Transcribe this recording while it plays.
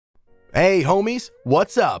Hey homies,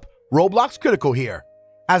 what's up? Roblox Critical here.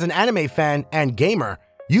 As an anime fan and gamer,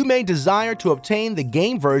 you may desire to obtain the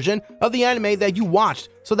game version of the anime that you watched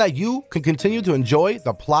so that you can continue to enjoy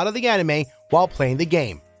the plot of the anime while playing the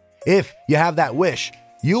game. If you have that wish,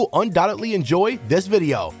 you'll undoubtedly enjoy this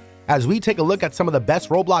video as we take a look at some of the best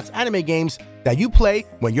Roblox anime games that you play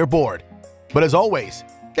when you're bored. But as always,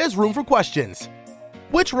 there's room for questions.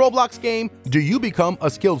 Which Roblox game do you become a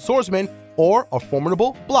skilled swordsman or a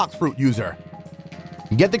formidable blox fruit user?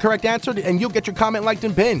 Get the correct answer and you'll get your comment liked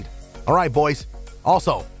and pinned. Alright boys,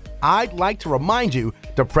 also, I'd like to remind you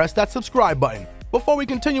to press that subscribe button before we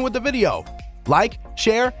continue with the video. Like,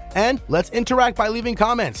 share, and let's interact by leaving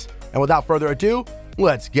comments. And without further ado,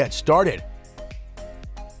 let's get started.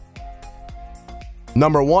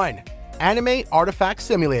 Number 1. Anime Artifact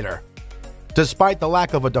Simulator. Despite the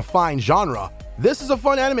lack of a defined genre, this is a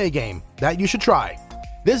fun anime game that you should try.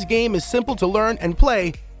 This game is simple to learn and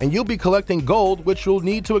play, and you'll be collecting gold which you'll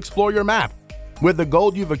need to explore your map. With the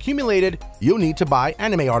gold you've accumulated, you'll need to buy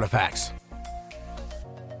anime artifacts.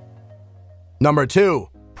 Number 2.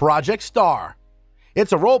 Project Star.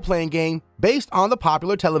 It's a role-playing game based on the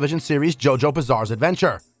popular television series JoJo Bizarre's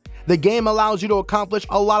Adventure. The game allows you to accomplish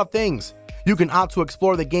a lot of things. You can opt to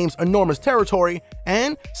explore the game's enormous territory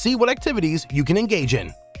and see what activities you can engage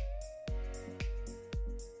in.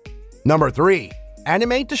 Number 3.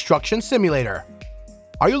 Anime Destruction Simulator.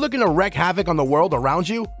 Are you looking to wreak havoc on the world around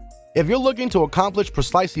you? If you're looking to accomplish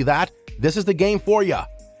precisely that, this is the game for you.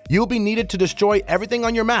 You'll be needed to destroy everything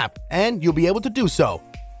on your map, and you'll be able to do so.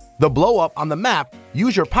 The blow-up on the map,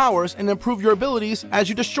 use your powers and improve your abilities as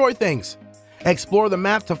you destroy things. Explore the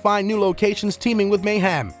map to find new locations teeming with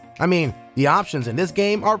mayhem. I mean, the options in this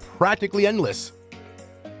game are practically endless.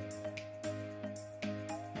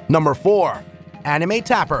 Number 4. Anime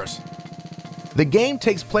Tappers. The game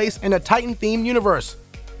takes place in a Titan-themed universe.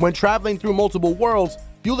 When traveling through multiple worlds,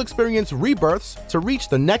 you'll experience rebirths to reach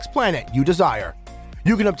the next planet you desire.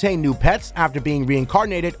 You can obtain new pets after being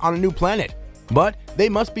reincarnated on a new planet, but they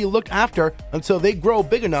must be looked after until they grow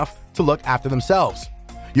big enough to look after themselves.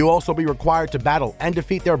 You'll also be required to battle and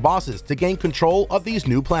defeat their bosses to gain control of these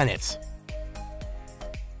new planets.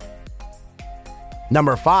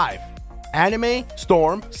 Number 5. Anime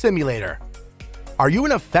Storm Simulator. Are you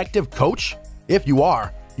an effective coach? If you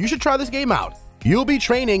are, you should try this game out. You'll be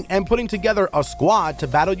training and putting together a squad to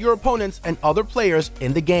battle your opponents and other players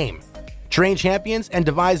in the game. Train champions and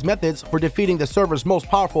devise methods for defeating the server's most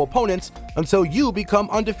powerful opponents until you become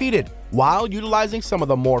undefeated, while utilizing some of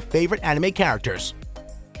the more favorite anime characters.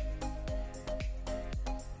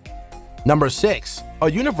 Number 6. A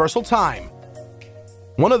Universal Time.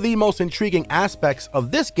 One of the most intriguing aspects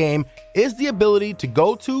of this game is the ability to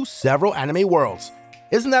go to several anime worlds.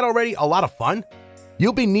 Isn't that already a lot of fun?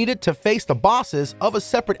 You'll be needed to face the bosses of a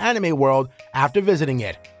separate anime world after visiting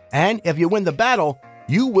it, and if you win the battle,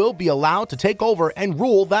 you will be allowed to take over and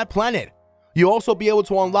rule that planet. You'll also be able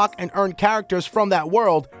to unlock and earn characters from that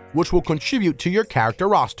world, which will contribute to your character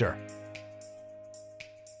roster.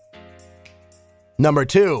 Number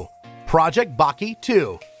 2. Project Baki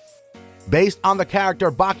 2. Based on the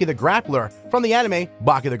character Baki the Grappler from the anime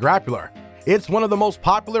Baki the Grappler, it's one of the most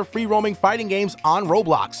popular free-roaming fighting games on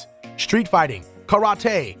Roblox. Street fighting,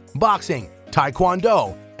 karate, boxing,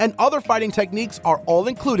 taekwondo, and other fighting techniques are all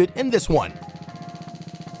included in this one.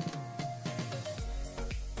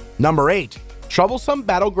 Number 8. Troublesome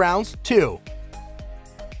Battlegrounds 2.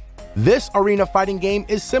 This arena fighting game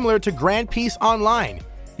is similar to Grand Peace Online.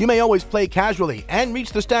 You may always play casually and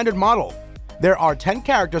reach the standard model. There are 10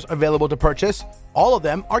 characters available to purchase. All of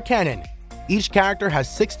them are canon. Each character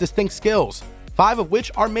has 6 distinct skills, 5 of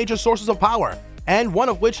which are major sources of power, and 1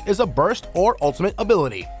 of which is a burst or ultimate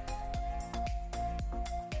ability.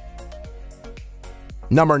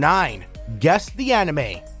 Number 9. Guess the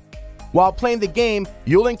Anime. While playing the game,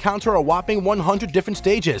 you'll encounter a whopping 100 different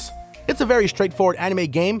stages. It's a very straightforward anime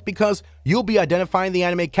game because you'll be identifying the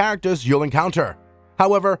anime characters you'll encounter.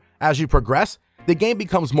 However, as you progress, the game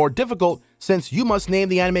becomes more difficult since you must name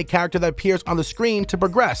the anime character that appears on the screen to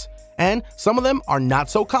progress, and some of them are not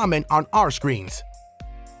so common on our screens.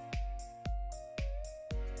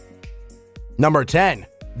 Number 10.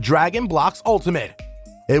 Dragon Blox Ultimate.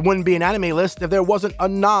 It wouldn't be an anime list if there wasn't a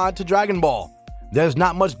nod to Dragon Ball. There's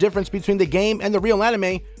not much difference between the game and the real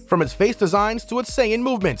anime, from its face designs to its Saiyan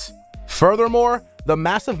movements. Furthermore, the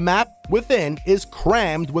massive map within is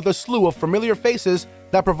crammed with a slew of familiar faces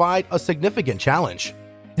that provide a significant challenge.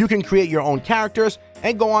 You can create your own characters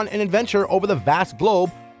and go on an adventure over the vast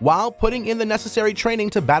globe while putting in the necessary training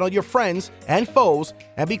to battle your friends and foes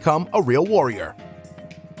and become a real warrior.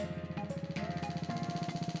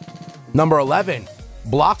 Number 11.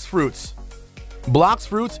 Blox Fruits. Blox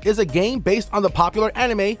Fruits is a game based on the popular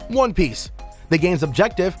anime One Piece. The game's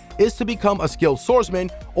objective is to become a skilled swordsman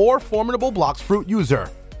or formidable Blox Fruit user.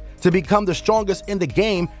 To become the strongest in the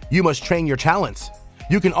game, you must train your talents.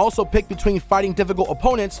 You can also pick between fighting difficult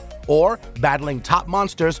opponents or battling top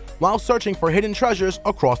monsters while searching for hidden treasures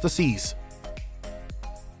across the seas.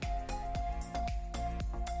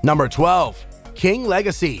 Number 12. King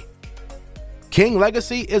Legacy. King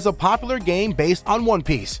Legacy is a popular game based on One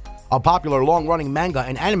Piece, a popular long-running manga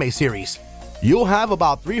and anime series. You'll have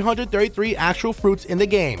about 333 actual fruits in the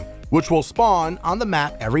game, which will spawn on the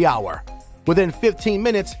map every hour. Within 15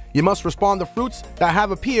 minutes, you must respawn the fruits that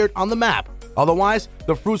have appeared on the map. Otherwise,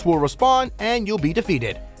 the fruits will respawn and you'll be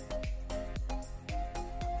defeated.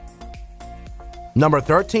 Number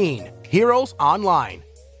 13. Heroes Online.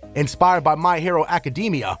 Inspired by My Hero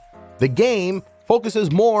Academia, the game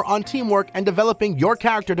focuses more on teamwork and developing your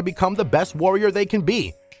character to become the best warrior they can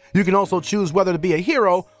be. You can also choose whether to be a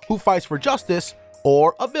hero who fights for justice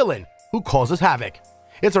or a villain who causes havoc.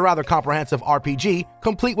 It's a rather comprehensive RPG,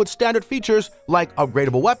 complete with standard features like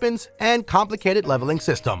upgradable weapons and complicated leveling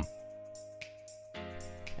system.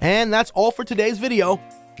 And that's all for today's video.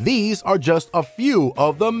 These are just a few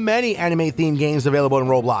of the many anime-themed games available in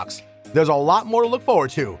Roblox. There's a lot more to look forward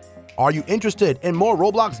to. Are you interested in more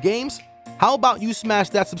Roblox games? How about you smash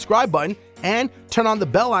that subscribe button and turn on the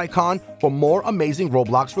bell icon for more amazing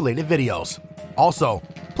Roblox-related videos. Also,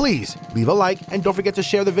 please leave a like and don't forget to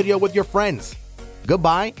share the video with your friends.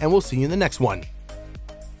 Goodbye, and we'll see you in the next one.